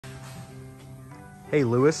Hey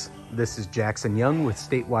Lewis, this is Jackson Young with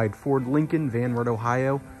Statewide Ford Lincoln, Van Wert,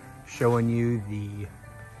 Ohio, showing you the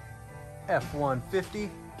F-150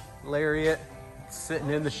 Lariat sitting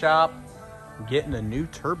in the shop, getting a new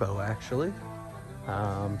turbo actually.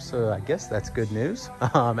 So I guess that's good news.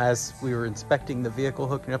 As we were inspecting the vehicle,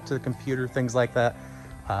 hooking up to the computer, things like that,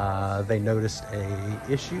 they noticed a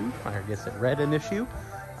issue, I guess it read an issue,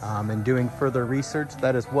 and doing further research,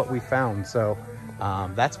 that is what we found. So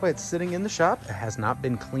that's why it's sitting in the shop. It has not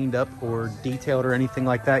been cleaned up or detailed or anything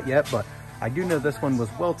like that yet, but I do know this one was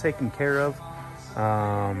well taken care of.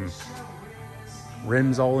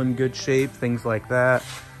 Rims all in good shape, things like that.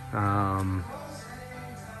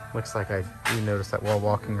 Looks like I do notice that while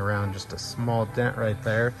walking around, just a small dent right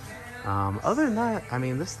there. Other than that, I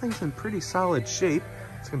mean, this thing's in pretty solid shape.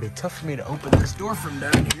 It's gonna be tough for me to open this door from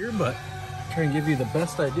down here, but I'm trying to give you the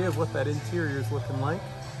best idea of what that interior is looking like.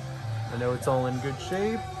 I know it's all in good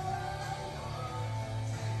shape.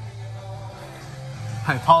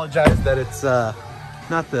 I apologize that it's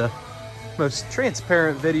not the most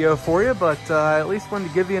transparent video for you, but I at least wanted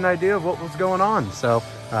to give you an idea of what was going on. So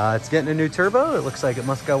it's getting a new turbo. It looks like it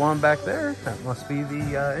must go on back there. That must be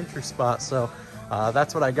the entry spot. So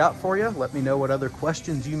that's what I got for you. Let me know what other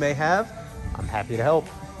questions you may have. I'm happy to help.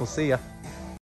 We'll see ya.